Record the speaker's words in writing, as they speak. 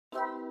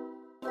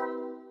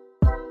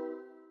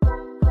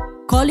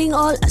Calling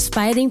all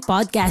aspiring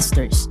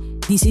podcasters.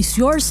 This is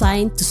your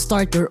sign to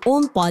start your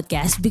own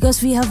podcast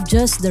because we have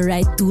just the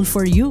right tool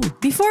for you.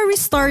 Before we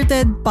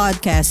started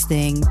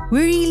podcasting,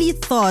 we really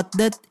thought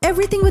that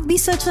everything would be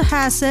such a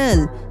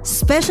hassle,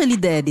 especially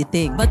the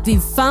editing. But we've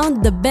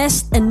found the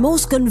best and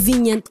most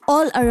convenient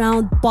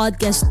all-around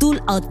podcast tool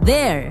out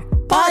there.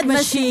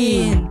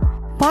 Podmachine!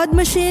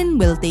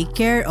 Podmachine will take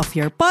care of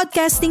your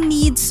podcasting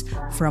needs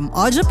from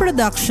audio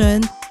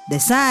production,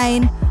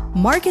 design,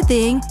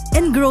 marketing,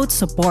 and growth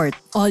support.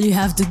 All you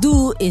have to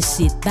do is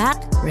sit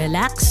back,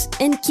 relax,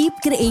 and keep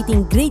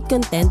creating great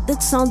content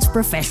that sounds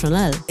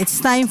professional. It's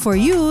time for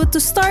you to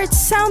start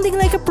sounding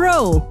like a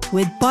pro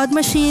with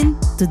Podmachine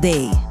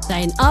today.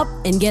 Sign up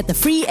and get a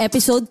free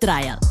episode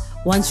trial.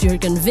 Once you're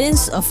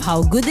convinced of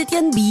how good it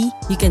can be,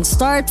 you can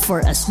start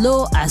for as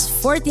low as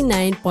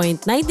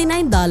 $49.99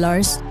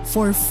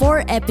 for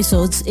 4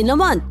 episodes in a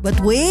month. But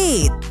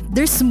wait,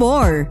 there's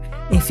more.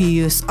 If you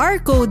use our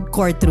code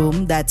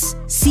COURTROOM, that's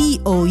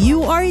COURTROOM,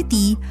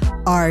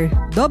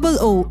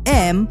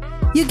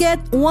 you get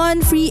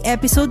 1 free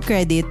episode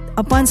credit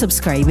upon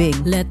subscribing.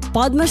 Let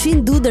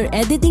Podmachine do their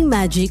editing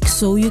magic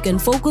so you can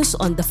focus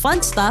on the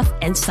fun stuff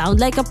and sound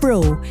like a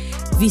pro.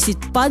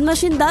 Visit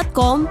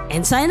podmachine.com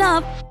and sign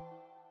up.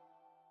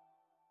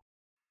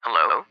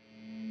 Hello?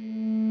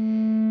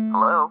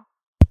 Hello?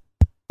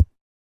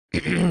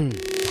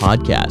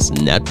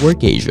 Podcast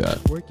Network Asia.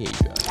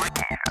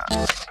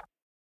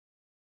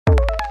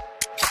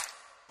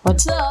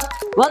 What's up?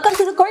 Welcome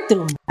to the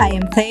Courtroom. I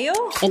am Theo.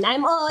 And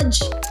I'm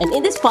Oj. And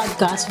in this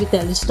podcast, we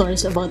tell you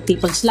stories about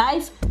people's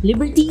life,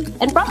 liberty,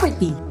 and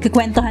property.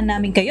 Kikwentohan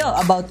namin kayo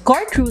about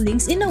court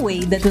rulings in a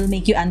way that will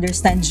make you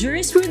understand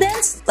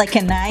jurisprudence like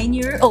a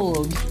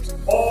 9-year-old.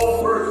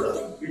 All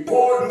persons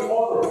before the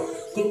Honorable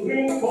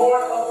Supreme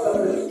Court of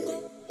Justice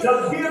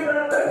shall give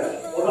their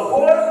thanks for the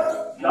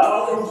court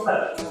now in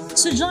session.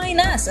 So join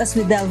us as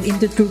we delve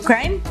into true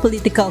crime,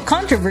 political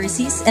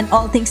controversies, and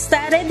all things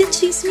tare de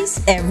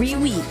chismis every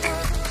week.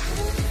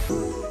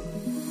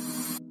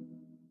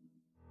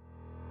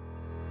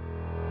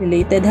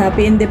 Related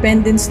Happy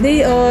Independence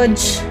Day, Oj!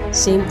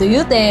 Same to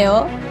you,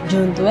 Theo.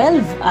 June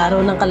 12,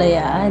 Araw ng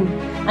Kalayaan.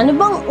 Ano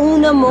bang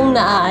una mong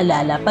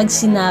naaalala pag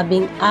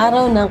sinabing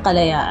Araw ng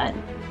Kalayaan?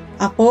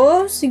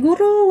 Ako,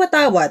 siguro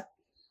watawat.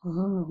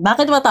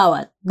 Bakit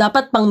watawat?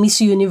 Dapat pang Miss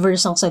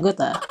Universe ang sagot,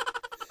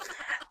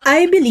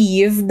 I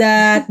believe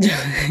that...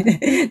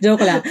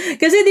 Joke lang.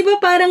 Kasi di ba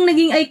parang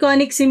naging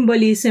iconic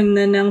symbolism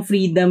na ng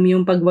freedom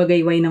yung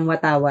pagwagayway ng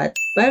watawat.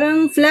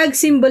 Parang flag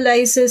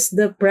symbolizes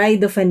the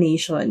pride of a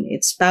nation.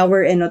 Its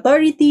power and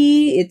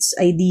authority, its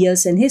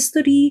ideals and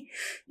history.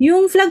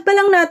 Yung flag pa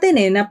lang natin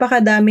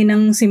napakadami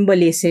ng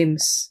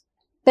symbolisms.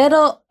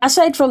 Pero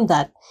aside from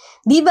that,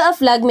 di ba a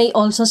flag may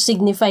also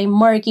signify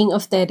marking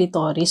of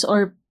territories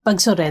or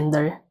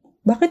pag-surrender?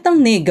 Bakit ang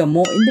nega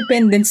mo?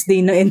 Independence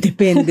Day na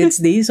Independence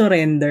Day,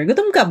 surrender.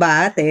 Gutom ka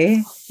ba,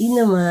 ate? Di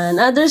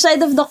naman. Other side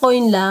of the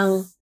coin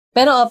lang.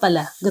 Pero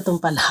pala, gutom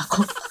pala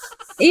ako.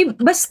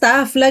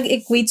 Basta, flag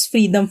equates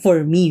freedom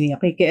for me.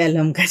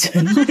 Nakikialam ka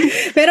dyan.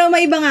 Pero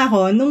may iba nga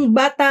ako, nung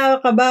bata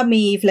ka ba,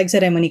 may flag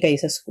ceremony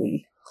kayo sa school?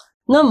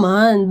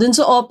 Naman, dun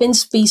sa open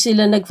space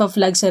sila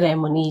nagpa-flag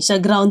ceremony sa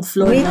ground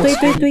floor ng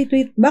school.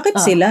 Wait. Bakit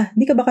sila?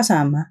 Di ka ba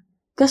kasama?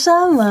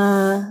 Kasama.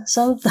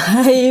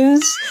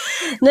 Sometimes.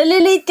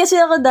 Nalilate kasi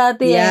ako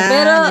dati.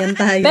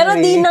 Pero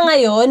di na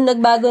ngayon,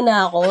 nagbago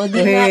na ako.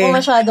 Di na ako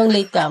masyadong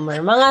latecomer.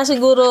 Mga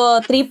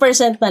siguro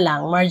 3% na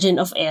lang, margin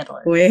of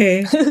error.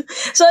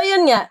 So,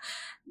 yun nga.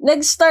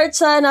 Nag-start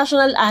sa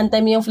national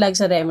anthem yung flag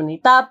ceremony.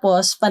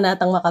 Tapos,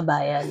 Panatang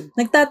Makabayan.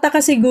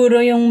 Nagtataka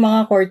siguro yung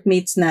mga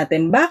courtmates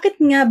natin.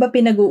 Bakit nga ba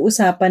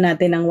pinag-uusapan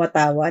natin ang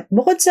watawat?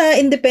 Bukod sa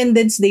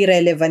Independence Day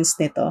relevance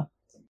nito.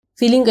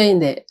 Feeling ko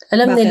hindi.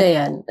 Alam nila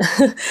yan.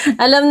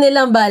 Alam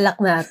nila ang balak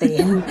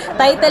natin.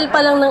 Title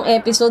pa lang ng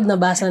episode,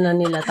 nabasa na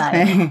nila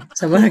tayo.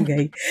 Sa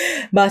bagay.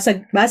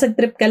 Basag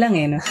trip ka lang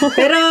no?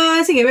 Pero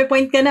sige, may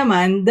point ka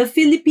naman. The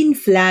Philippine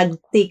flag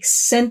takes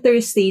center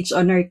stage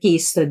on our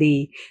case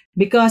today.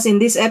 Because in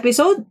this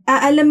episode,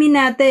 aalamin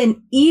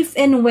natin if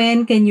and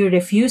when can you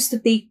refuse to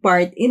take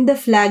part in the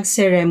flag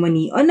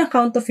ceremony on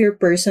account of your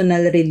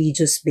personal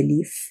religious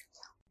belief.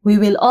 We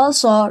will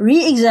also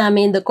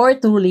re-examine the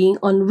court ruling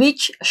on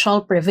which shall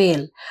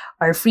prevail,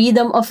 our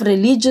freedom of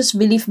religious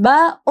belief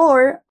ba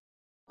or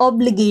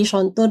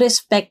obligation to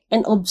respect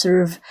and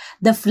observe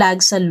the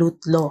flag salute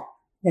law.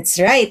 That's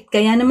right.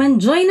 Kaya naman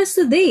join us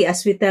today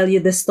as we tell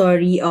you the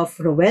story of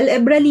Roel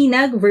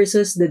Ebralinag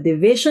versus the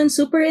Division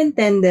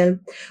Superintendent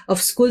of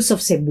Schools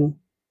of Cebu.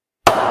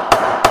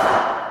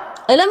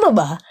 Alam mo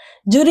ba,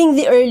 during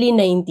the early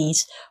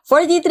 90s,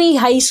 43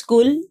 high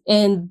school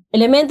and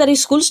elementary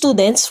school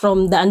students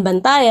from Daan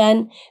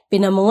Bantayan,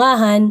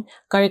 Pinamungahan,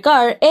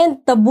 Karkar, and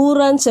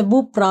Taburan,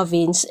 Cebu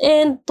Province,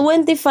 and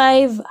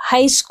 25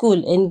 high school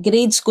and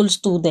grade school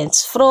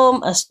students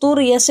from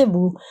Asturias,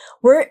 Cebu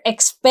were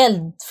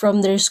expelled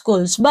from their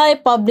schools by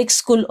public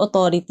school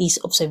authorities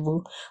of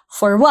Cebu.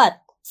 For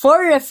what?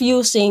 For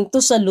refusing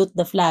to salute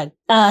the flag,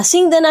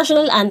 sing the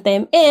national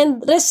anthem,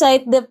 and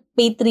recite the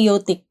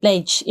Patriotic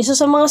Pledge. Isa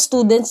sa mga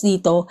students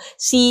dito,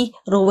 si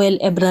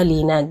Roel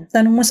Ebralinag.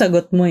 Tanong mo,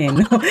 sagot mo eh,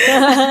 no?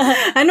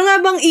 Ano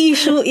nga bang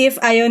issue if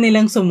ayaw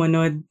nilang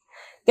sumunod?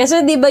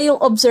 Kasi di ba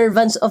yung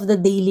observance of the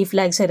daily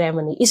flag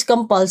ceremony is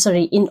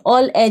compulsory in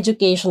all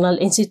educational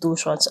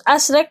institutions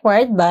as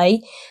required by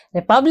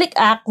Republic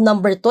Act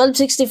number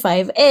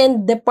 1265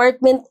 and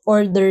Department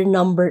Order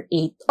number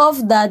 8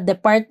 of the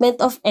Department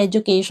of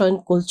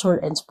Education, Culture,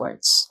 and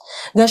Sports.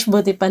 Gosh,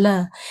 buti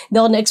pala. Hindi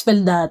ako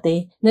na-expel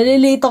dati.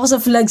 Nalilate ako sa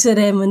flag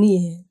ceremony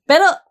eh.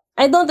 Pero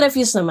I don't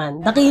refuse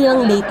naman.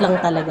 Dakilang late lang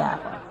talaga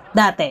ako.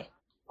 Dati.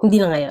 Hindi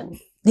na ngayon.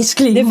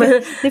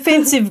 Disclaimer.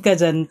 Defensive ka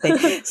dyan, te.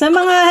 Sa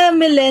mga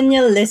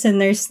millennial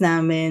listeners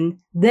namin,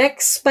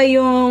 DEX pa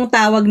yung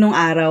tawag nung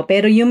araw,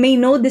 pero you may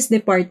know this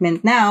department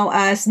now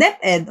as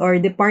DepEd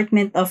or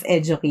Department of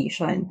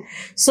Education.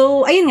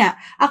 So, ayun nga,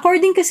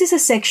 according kasi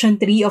sa Section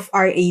 3 of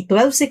RA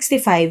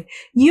 1265,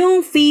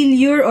 yung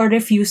failure or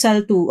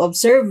refusal to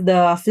observe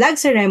the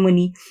flag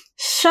ceremony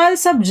shall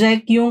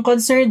subject yung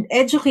concerned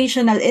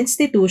educational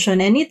institution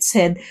and its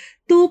head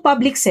to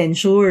public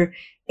censure.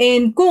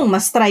 And kung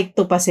ma-strike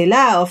to pa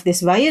sila of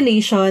this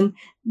violation,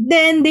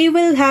 then they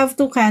will have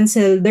to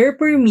cancel their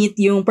permit,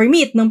 yung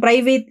permit ng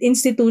private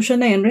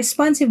institution na yun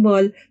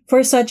responsible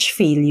for such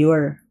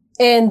failure.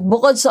 And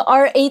bukod sa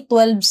RA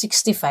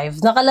 1265,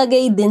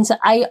 nakalagay din sa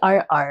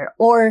IRR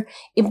or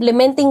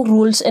Implementing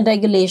Rules and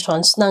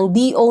Regulations ng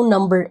DO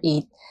number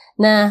 8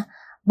 na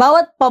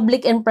bawat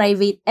public and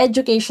private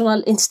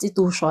educational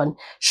institution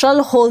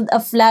shall hold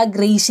a flag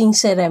raising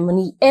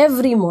ceremony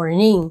every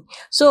morning.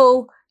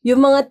 So,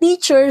 yung mga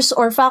teachers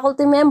or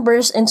faculty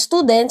members and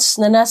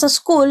students na nasa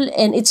school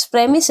and its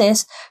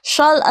premises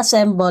shall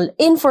assemble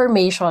in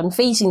formation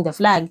facing the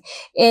flag.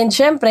 And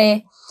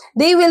syempre,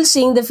 they will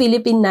sing the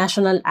Philippine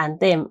National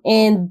Anthem.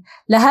 And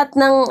lahat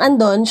ng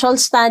andon shall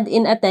stand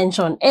in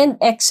attention and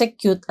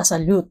execute a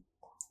salute.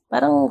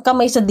 Parang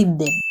kamay sa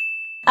dibdib.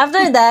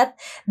 After that,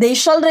 they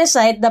shall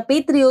recite the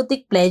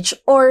Patriotic Pledge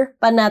or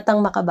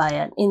Panatang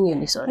Makabayan in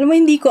unison. Alam mo,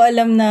 hindi ko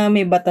alam na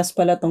may batas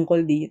pala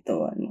tungkol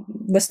dito.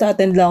 Basta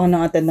attend lang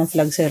ako ng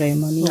flag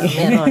ceremony. No,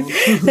 meron.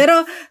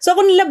 Pero, so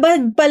kung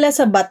labag pala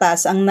sa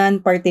batas ang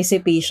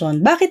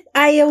non-participation, bakit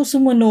ayaw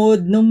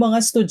sumunod ng mga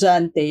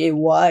estudyante?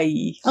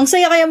 Why? Ang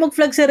saya kaya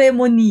mag-flag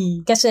ceremony.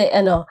 Kasi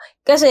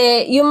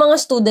yung mga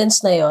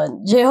students na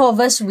yon,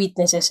 Jehovah's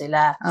Witnesses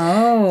sila.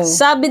 Oh.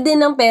 Sabi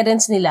din ng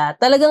parents nila,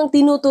 talagang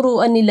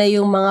tinuturuan nila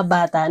yung mga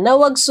bata na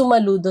wag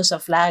sumaludo sa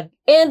flag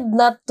and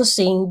not to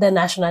sing the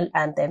national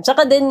anthem.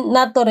 Saka din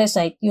not to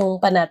recite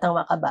yung Panatang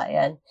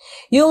Makabayan.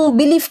 Yung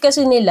belief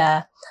kasi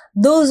nila,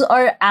 those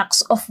are acts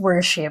of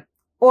worship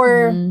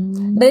or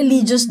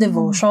religious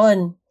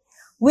devotion,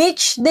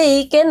 which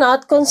they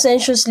cannot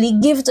conscientiously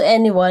give to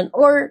anyone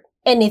or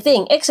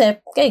anything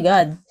except kay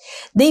God.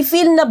 They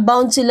feel na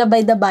bound sila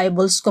by the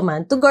Bible's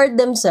command to guard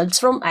themselves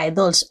from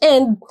idols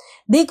and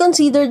they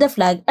consider the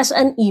flag as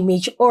an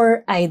image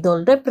or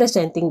idol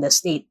representing the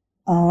state.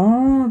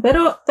 Oh,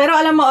 pero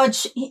alam mo,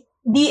 Och,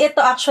 di ito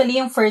actually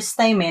yung first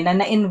time na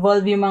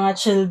na-involve yung mga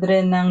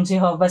children ng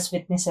Jehovah's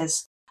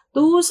Witnesses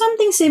to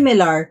something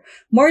similar.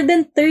 More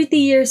than 30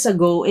 years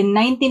ago, in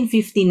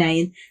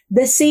 1959,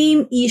 the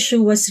same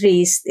issue was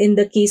raised in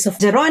the case of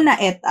Gerona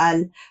et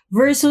al.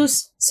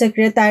 Versus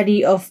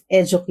Secretary of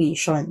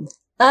Education.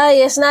 Ah,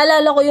 yes.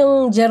 Naalala ko yung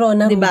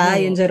Gerona ruling. Diba?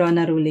 Yung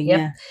Gerona ruling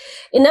niya.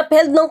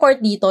 Inupheld ng court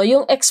dito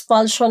yung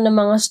expulsion ng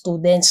mga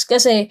students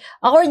kasi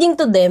according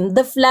to them,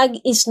 the flag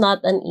is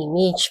not an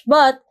image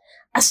but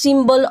a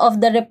symbol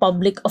of the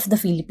Republic of the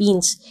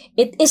Philippines.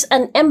 It is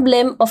an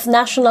emblem of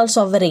national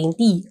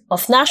sovereignty,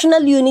 of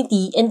national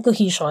unity and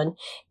cohesion,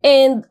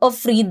 and of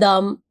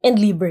freedom and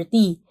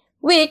liberty,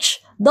 which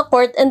the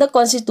court and the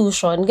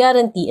Constitution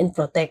guarantee and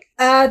protect.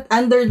 At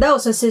under daw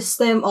sa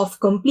system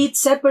of complete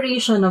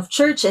separation of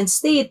church and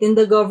state in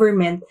the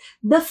government,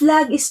 the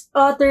flag is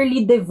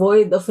utterly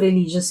devoid of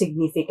religious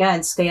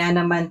significance. Kaya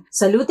naman,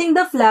 saluting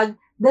the flag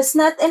does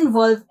not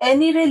involve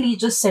any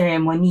religious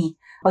ceremony.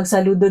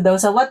 Pagsaludo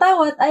daw sa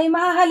watawat ay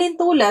mahahalin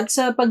tulad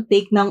sa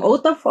pag-take ng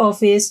oath of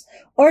office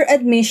or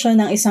admission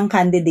ng isang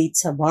candidate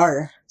sa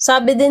bar.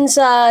 Sabi din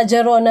sa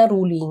Gerona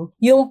ruling,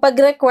 yung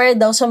pag-require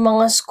daw sa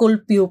mga school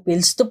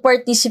pupils to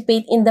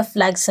participate in the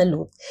flag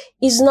salute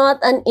is not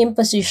an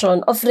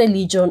imposition of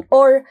religion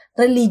or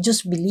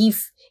religious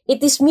belief. It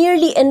is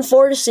merely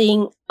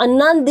enforcing a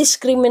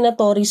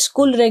non-discriminatory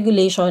school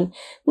regulation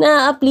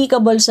na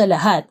applicable sa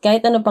lahat,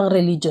 kahit ano pang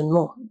religion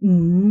mo.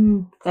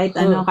 Kahit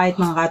ano,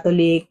 kahit mga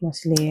Catholic,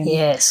 Muslim.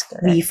 Yes,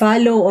 correct. We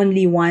follow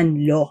only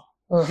one law.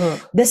 Uh-huh.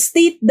 The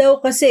state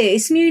daw kasi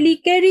is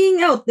merely carrying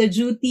out the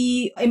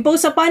duty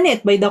imposed upon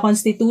it by the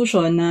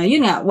Constitution na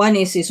yun nga, one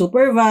is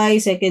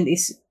supervise, second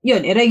is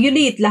yun,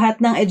 i-regulate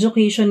lahat ng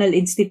educational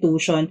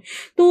institution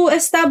to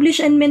establish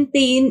and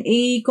maintain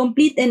a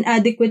complete and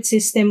adequate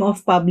system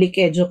of public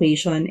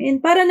education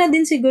and para na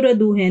din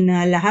siguraduhin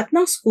na lahat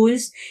ng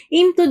schools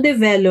aim to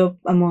develop,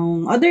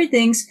 among other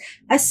things,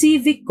 a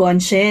civic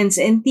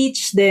conscience and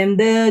teach them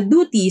the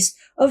duties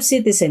of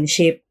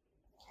citizenship.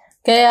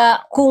 Kaya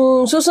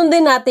kung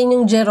susundin natin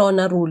yung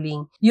Gerona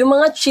ruling, yung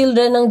mga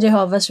children ng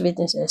Jehovah's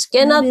Witnesses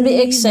cannot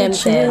be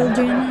exempted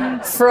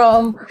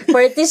from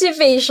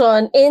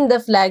participation in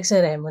the flag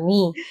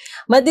ceremony.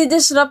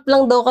 Madidisrupt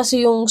lang daw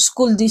kasi yung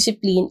school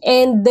discipline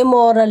and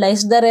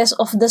demoralize the rest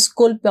of the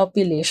school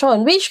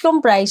population, which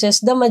comprises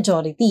the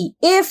majority,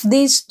 if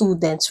these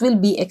students will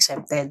be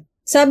exempted.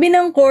 Sabi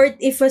ng court,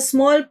 if a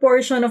small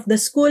portion of the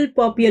school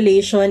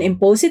population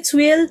imposed its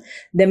will,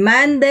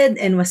 demanded,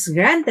 and was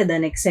granted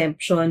an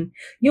exemption,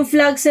 yung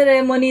flag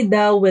ceremony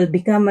daw will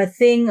become a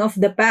thing of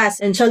the past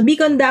and shall be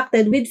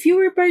conducted with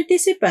fewer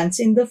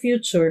participants in the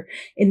future.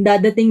 And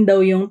dadating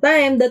daw yung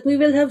time that we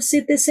will have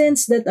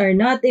citizens that are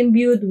not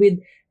imbued with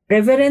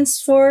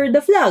reverence for the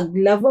flag,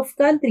 love of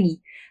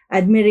country,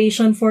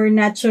 admiration for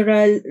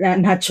natural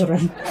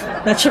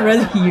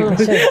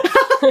heroes.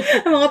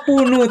 Mga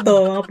puno to,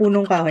 mga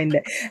punong kahoy.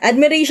 Hindi.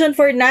 Admiration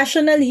for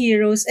national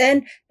heroes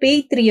and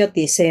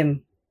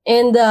patriotism.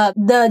 And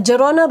the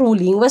Gerona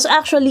ruling was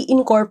actually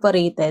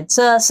incorporated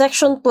sa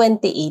Section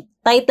 28,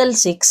 Title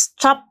 6,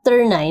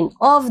 Chapter 9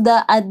 of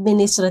the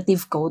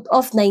Administrative Code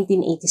of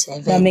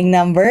 1987. Daming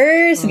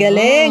numbers.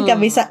 Galing.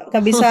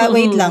 Kabisa,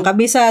 wait lang.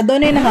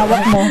 Kabisado na yung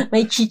hawak mo.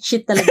 May cheat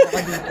sheet talaga ako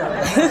dito.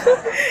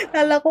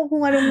 Kala ko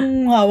kung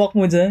anong hawak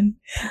mo dyan.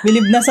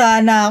 Believe na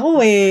sana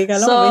ako eh.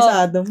 Kala ko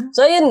kabisado mo.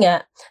 So, yun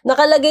nga.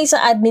 Nakalagay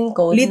sa admin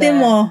code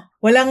Ulitin mo.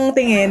 Walang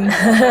tingin.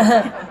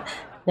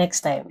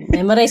 Next time.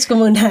 Memorize ko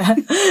muna.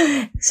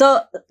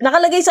 So,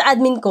 nakalagay sa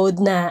admin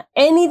code na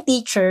any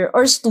teacher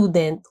or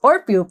student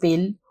or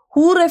pupil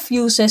who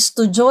refuses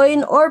to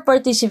join or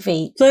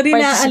participate. Sorry,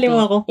 naaaliw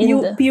ako.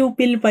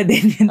 Pupil pa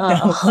din yun.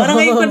 Parang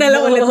ngayon ko na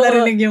lang ulit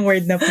narinig yung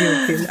word na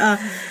pupil.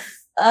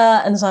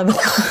 Ano sabi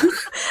ko?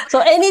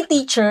 So, any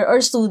teacher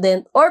or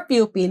student or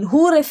pupil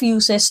who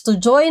refuses to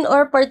join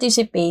or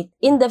participate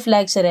in the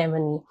flag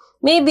ceremony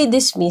may be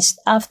dismissed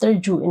after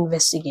due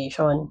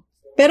investigation.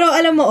 Pero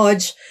alam mo,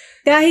 Oj,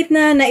 kahit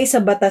na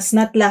naisabatas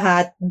na't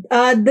lahat,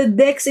 the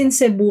DEX in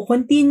Cebu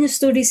continues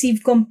to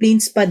receive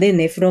complaints pa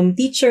din from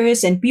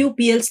teachers and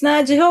pupils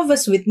na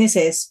Jehovah's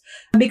Witnesses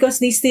because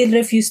they still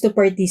refuse to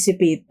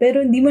participate.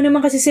 Pero hindi mo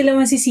naman kasi sila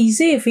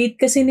masisisi. Faith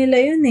kasi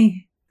nila yun eh.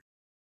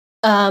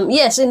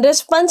 Yes, in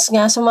response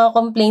nga sa mga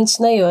complaints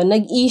na yon,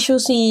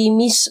 nag-issue si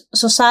Miss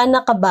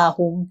Susana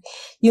Cabahug,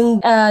 yung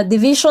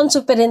Division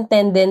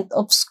Superintendent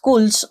of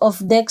Schools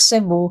of DEX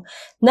Cebu,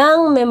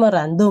 ng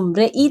memorandum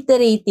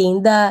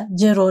reiterating the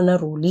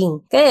Gerona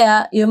ruling.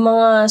 Kaya, yung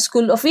mga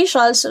school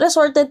officials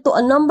resorted to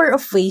a number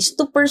of ways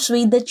to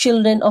persuade the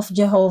children of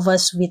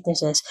Jehovah's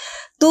Witnesses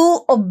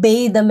to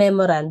obey the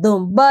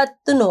memorandum,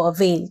 but to no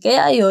avail.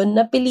 Kaya ayun,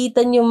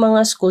 napilitan yung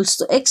mga schools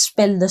to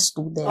expel the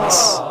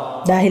students.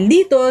 Dahil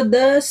dito,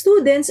 the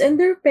students and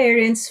their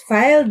parents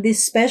filed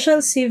this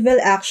special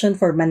civil action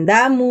for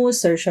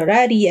mandamus,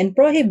 certiorari, and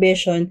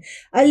prohibition,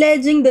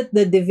 alleging that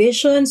the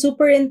division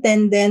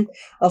superintendent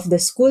of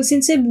the schools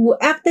in Cebu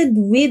acted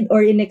with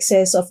or in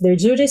excess of their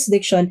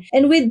jurisdiction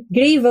and with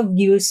grave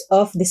abuse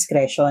of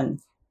discretion.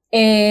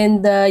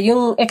 And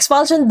yung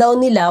expulsion daw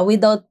nila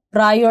without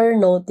prior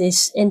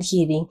notice and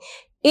hearing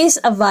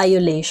is a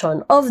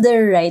violation of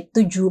their right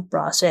to due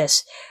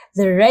process,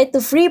 their right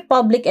to free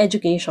public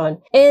education,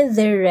 and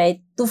their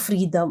right to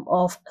freedom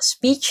of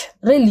speech,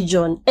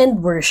 religion,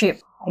 and worship.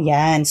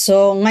 Ayan.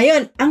 So,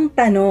 ngayon, ang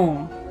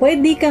tanong,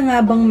 pwede ka nga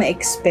bang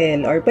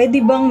ma-expel or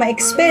pwede bang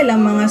ma-expel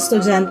ang mga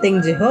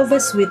estudyanteng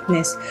Jehovah's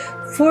Witness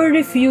for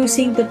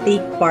refusing to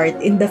take part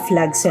in the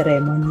flag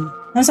ceremony?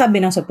 Ano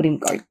sabi ng Supreme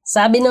Court?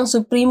 Sabi ng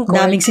Supreme Court,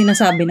 daming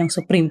sinasabi ng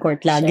Supreme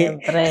Court lagi.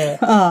 Siyempre.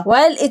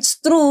 While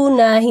it's true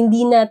na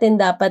hindi natin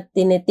dapat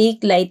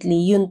tinetake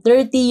lightly yung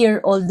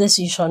 30-year-old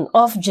decision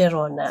of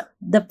Gerona,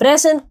 the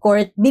present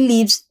court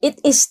believes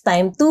it is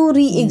time to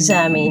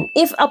re-examine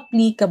if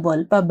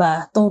applicable pa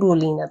ba tong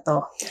ruling na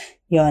to.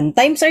 Yon,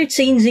 times are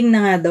changing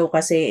na nga daw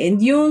kasi. And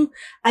yung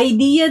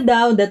idea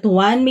daw that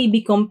one may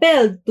be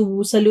compelled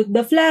to salute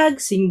the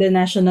flag, sing the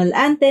national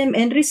anthem,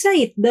 and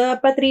recite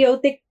the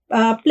patriotic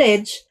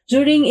pledge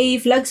during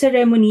a flag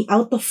ceremony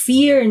out of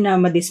fear na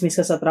ma-dismiss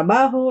ka sa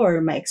trabaho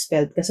or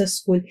ma-expelled ka sa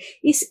school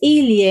is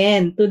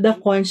alien to the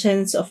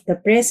conscience of the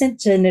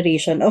present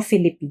generation of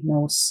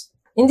Filipinos.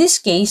 In this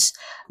case,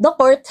 the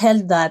court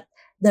held that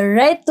the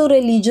right to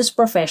religious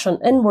profession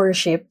and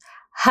worship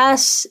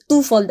has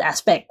twofold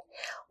aspect.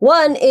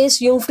 One is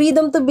yung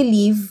freedom to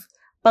believe.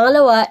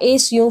 Pangalawa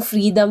is yung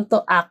freedom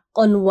to act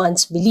on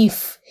one's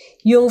belief.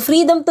 Yung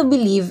freedom to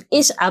believe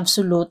is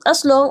absolute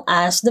as long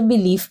as the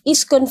belief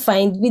is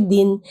confined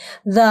within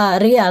the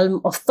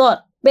realm of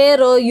thought.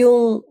 Pero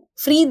yung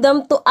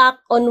freedom to act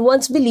on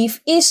one's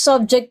belief is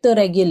subject to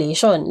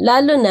regulation,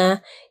 lalo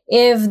na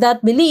if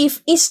that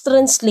belief is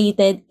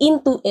translated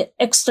into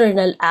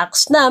external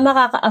acts na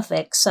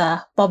makaka-affect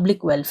sa public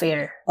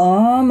welfare.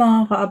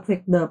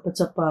 Makaka-affect dapat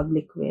sa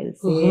public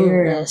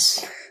welfare.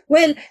 Yes.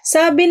 Well,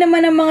 sabi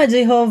naman ng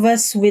mga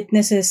Jehovah's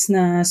Witnesses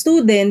na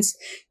students,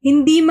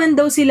 hindi man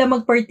daw sila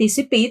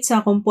mag-participate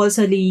sa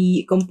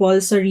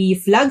compulsory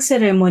flag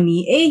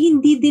ceremony,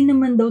 hindi din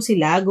naman daw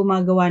sila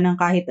gumagawa ng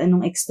kahit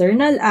anong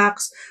external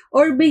acts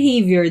or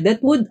behavior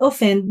that would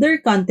offend their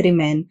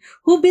countrymen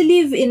who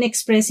believe in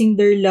expressing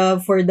their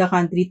love for the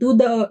country through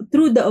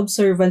the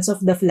observance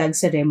of the flag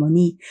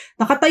ceremony.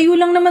 Nakatayo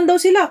lang naman daw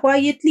sila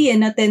quietly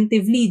and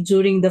attentively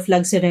during the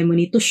flag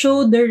ceremony to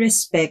show their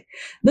respect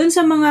doon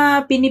sa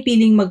mga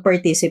pinipiling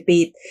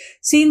mag-participate.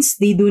 Since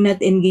they do not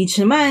engage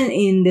naman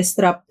in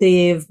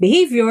disruptive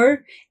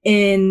behavior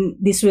and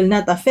this will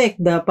not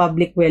affect the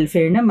public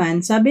welfare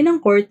naman, sabi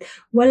ng court,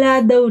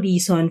 wala daw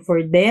reason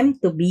for them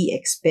to be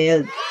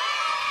expelled.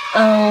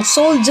 Ang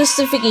sole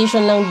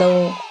justification lang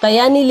daw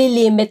kaya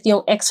nililimit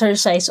yung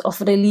exercise of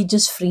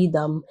religious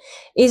freedom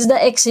is the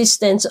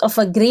existence of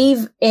a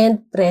grave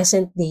and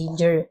present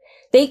danger.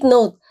 Take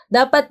note,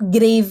 dapat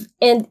grave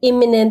and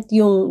imminent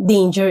yung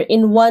danger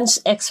in one's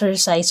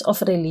exercise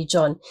of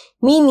religion.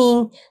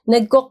 Meaning,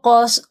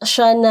 nagkakos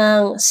siya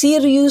ng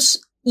serious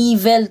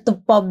evil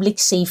to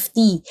public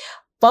safety,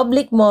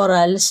 public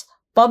morals,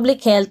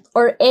 public health,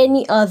 or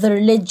any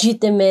other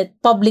legitimate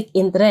public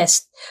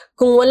interest.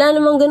 Kung wala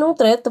namang ganung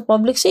threat to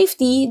public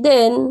safety,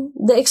 then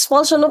the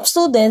expulsion of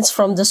students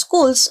from the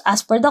schools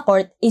as per the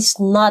court is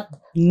not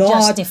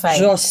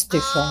justified.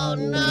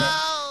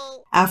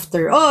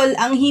 After all,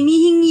 ang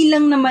hinihingi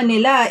lang naman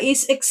nila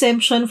is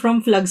exemption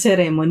from flag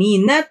ceremony,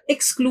 not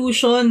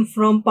exclusion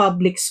from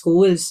public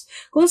schools,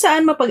 kung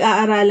saan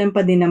mapag-aaralan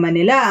pa din naman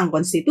nila ang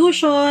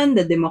constitution,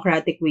 the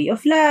democratic way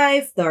of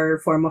life, their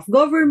form of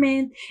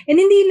government, and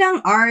hindi lang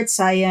art,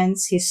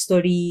 science,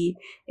 history,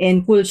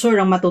 and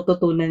culture ang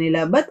matututunan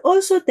nila, but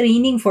also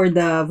training for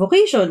the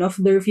vocation of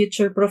their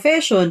future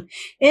profession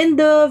and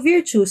the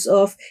virtues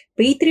of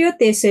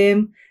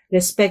patriotism,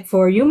 respect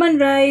for human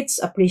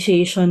rights,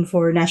 appreciation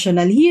for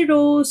national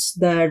heroes,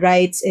 the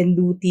rights and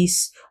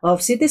duties of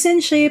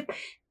citizenship,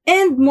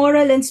 and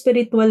moral and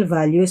spiritual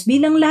values.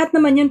 Bilang lahat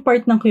naman yun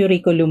part ng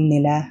curriculum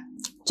nila.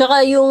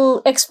 Tsaka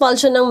yung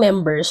expulsion ng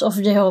members of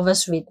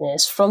Jehovah's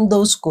Witness from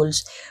those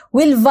schools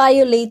will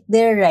violate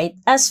their right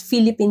as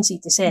Philippine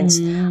citizens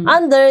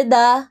under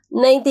the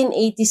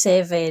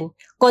 1987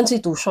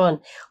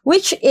 Constitution,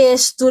 which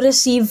is to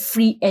receive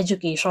free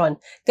education.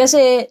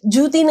 Kasi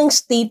duty ng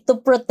state to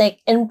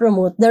protect and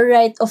promote the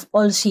right of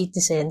all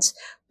citizens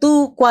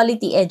to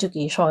quality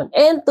education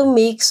and to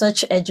make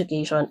such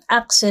education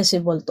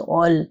accessible to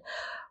all.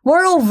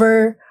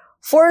 Moreover,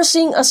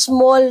 forcing a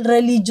small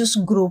religious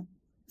group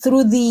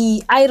through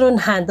the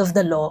iron hand of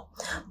the law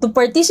to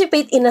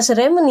participate in a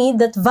ceremony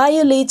that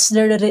violates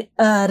their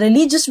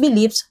religious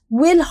beliefs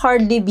will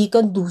hardly be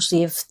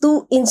conducive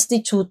to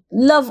institute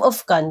love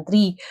of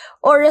country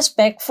or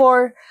respect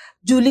for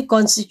duly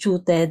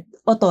constituted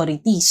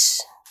authorities.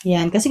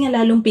 Yan, kasi nga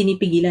lalong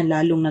pinipigilan,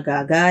 lalong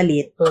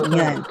nagagalit.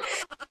 Yan.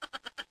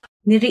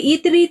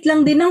 Nireiterate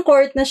lang din ng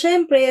court na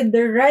syempre,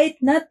 the right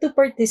not to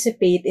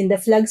participate in the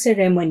flag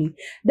ceremony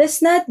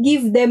does not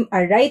give them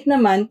a right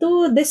naman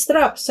to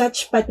disrupt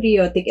such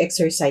patriotic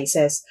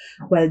exercises.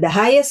 While the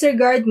highest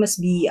regard must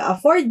be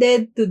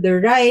afforded to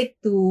the right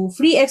to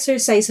free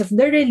exercise of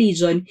their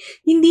religion,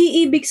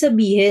 hindi ibig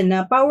sabihin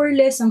na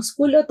powerless ang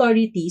school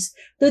authorities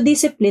to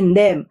discipline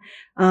them.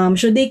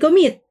 Should they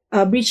commit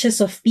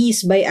breaches of peace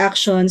by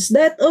actions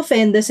that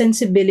offend the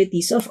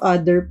sensibilities of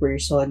other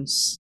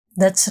persons.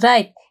 That's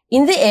right.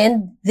 In the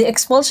end, the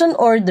expulsion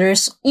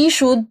orders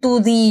issued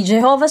to the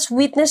Jehovah's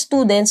Witness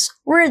students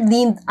were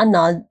deemed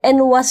annulled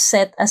and was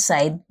set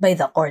aside by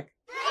the court.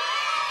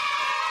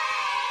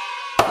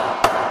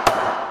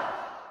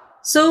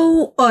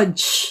 So,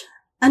 Odge,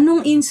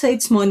 anong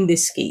insights mo in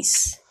this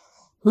case?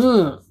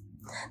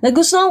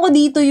 Nagustuhan ko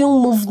dito yung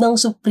move ng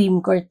Supreme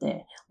Court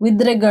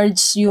with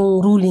regards yung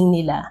ruling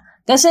nila.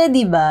 Kasi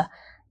 'di ba,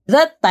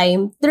 that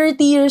time,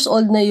 30 years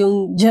old na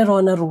yung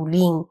Gerona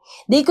ruling.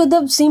 They could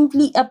have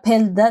simply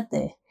upheld that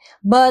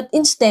But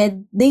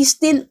instead, they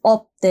still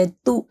opted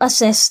to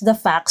assess the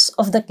facts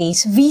of the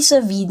case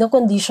vis-a-vis the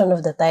condition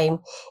of the time.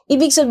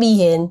 Ibig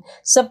sabihin,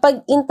 sa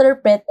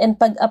pag-interpret and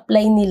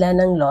pag-apply nila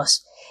ng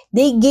laws,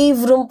 they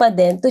gave room pa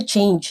din to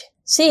change.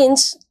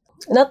 Since,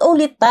 not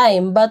only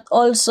time, but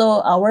also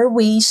our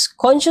ways,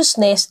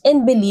 consciousness,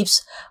 and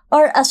beliefs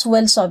are as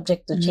well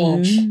subject to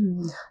change.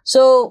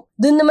 So,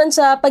 dun naman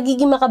sa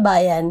pagiging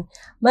makabayan,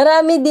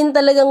 marami din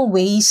talagang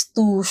ways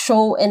to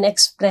show and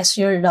express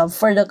your love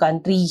for the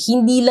country.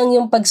 Hindi lang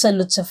yung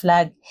pagsalute sa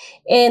flag.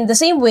 And the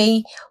same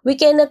way, we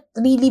cannot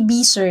really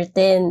be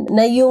certain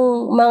na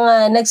yung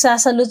mga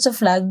nagsasalute sa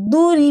flag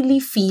do really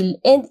feel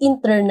and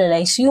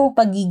internalize yung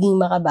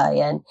pagiging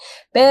makabayan.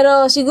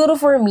 Pero siguro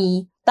for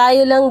me,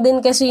 tayo lang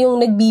din kasi yung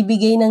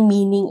nagbibigay ng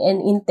meaning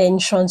and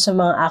intention sa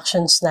mga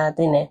actions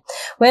natin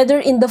Whether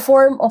in the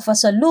form of a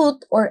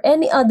salute or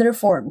any other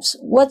forms,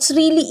 what's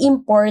really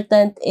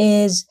important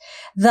is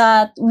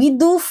that we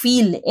do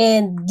feel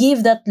and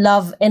give that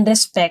love and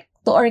respect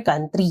to our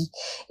country.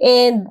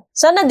 And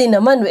sana din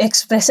naman we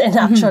express and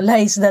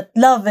actualize that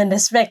love and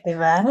respect, di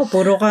ba? Oh,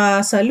 puro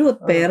ka salute,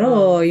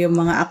 pero yung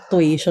mga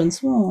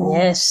actuations mo.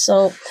 Yes.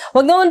 So,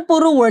 wag naman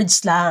puro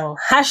words lang.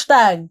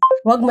 Hashtag,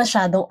 wag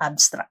masyadong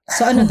abstract.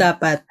 So, ano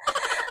dapat?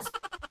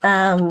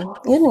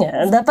 Yun nga.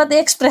 Dapat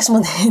i-express mo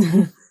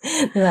din.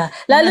 Diba?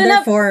 Lalo Other na,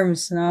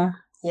 forms, no?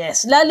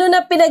 yes. Lalo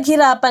na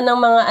pinaghirapan ng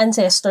mga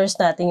ancestors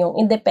natin yung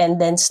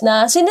independence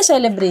na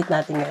sineselebrate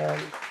natin ngayon.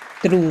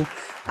 True.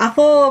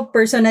 Ako,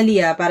 personally,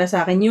 para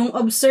sa akin, yung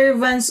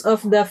observance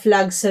of the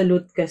flag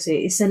salute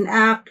kasi is an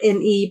act and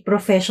a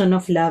profession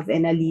of love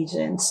and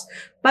allegiance.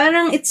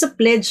 Parang it's a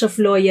pledge of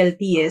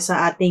loyalty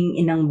sa ating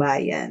inang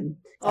bayan.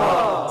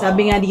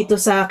 Sabi nga dito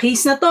sa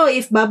case na to,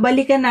 if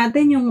babalikan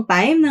natin yung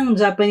time ng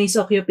Japanese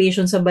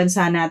occupation sa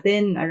bansa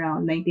natin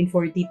around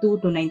 1942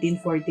 to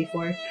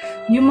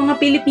 1944, yung mga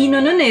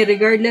Pilipino nun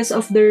regardless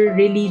of their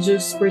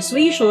religious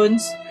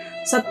persuasions,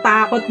 sa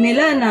takot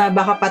nila na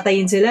baka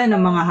patayin sila ng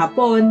mga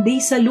Hapon, they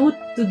salute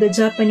to the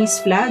Japanese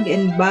flag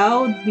and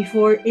bowed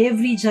before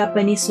every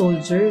Japanese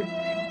soldier.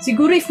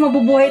 Siguro if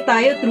mabubuhay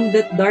tayo through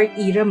that dark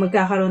era,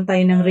 magkakaroon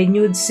tayo ng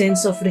renewed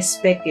sense of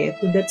respect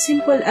to that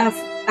simple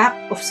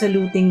act of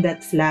saluting that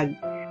flag.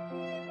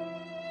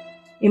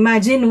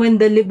 Imagine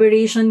when the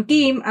liberation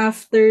came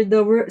after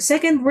the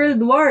Second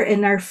World War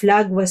and our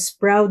flag was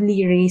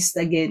proudly raised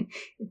again.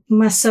 It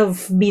must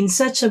have been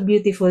such a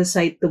beautiful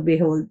sight to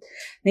behold.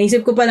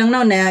 Naisip ko pa lang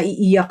now,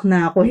 naiiyak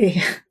na ako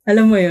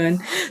Alam mo yun?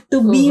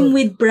 To beam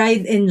with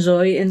pride and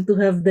joy and to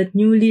have that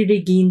newly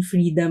regained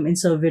freedom and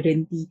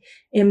sovereignty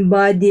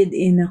embodied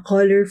in a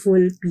colorful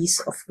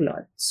piece of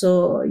cloth.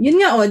 So, yun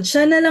nga,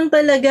 siya na lang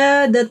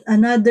talaga that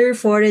another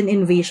foreign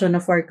invasion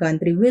of our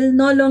country will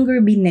no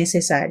longer be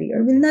necessary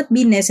or will not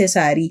be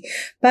necessary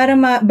para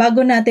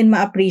bago natin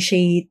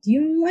ma-appreciate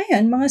yung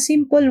mga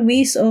simple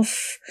ways of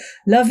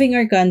loving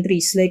our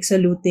countries like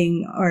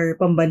saluting our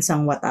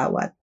pambansang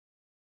watawat.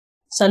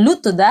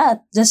 Salute to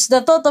that. Just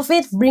the thought of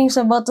it brings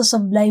about a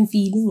sublime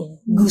feeling.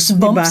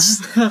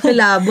 Goosebumps. Diba?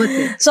 Kilabot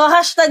So,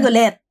 hashtag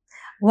ulit.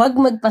 Huwag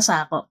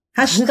magpasakop.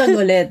 Hashtag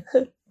ulit.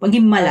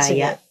 Maging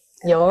malaya.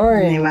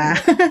 Yun. Diba?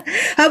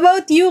 How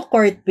about you,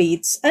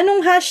 Courtmates?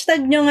 Anong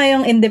hashtag nyo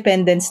ngayong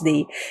Independence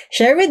Day?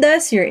 Share with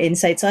us your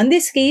insights on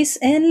this case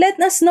and let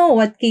us know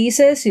what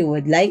cases you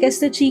would like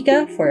us to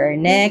chika for our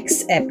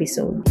next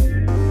episode.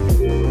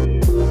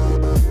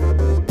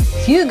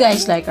 If you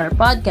guys like our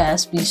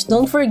podcast, please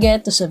don't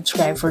forget to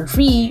subscribe for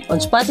free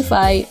on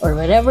Spotify or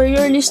wherever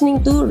you're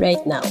listening to right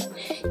now.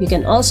 You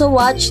can also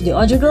watch the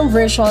audiogram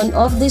version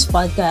of this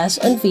podcast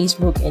on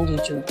Facebook and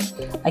YouTube.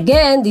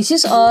 Again, this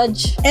is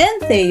Oj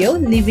and Theo,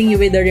 leaving you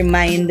with a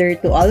reminder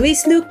to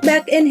always look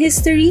back in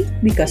history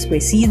because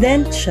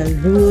precedent shall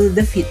rule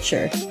the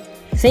future.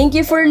 Thank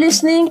you for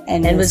listening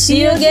and we'll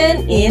see you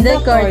again in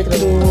the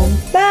courtroom.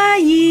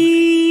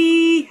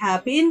 Bye!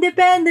 Happy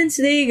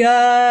Independence Day,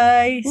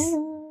 guys!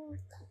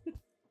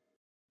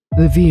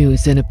 The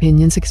views and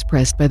opinions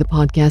expressed by the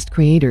podcast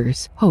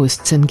creators,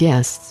 hosts, and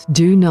guests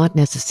do not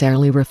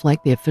necessarily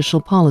reflect the official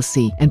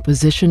policy and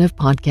position of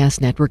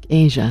Podcast Network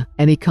Asia.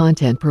 Any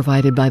content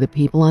provided by the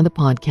people on the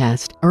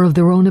podcast are of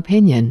their own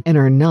opinion and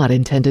are not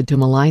intended to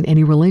malign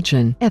any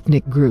religion,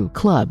 ethnic group,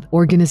 club,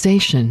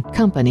 organization,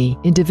 company,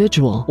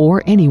 individual,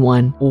 or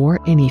anyone or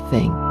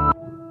anything.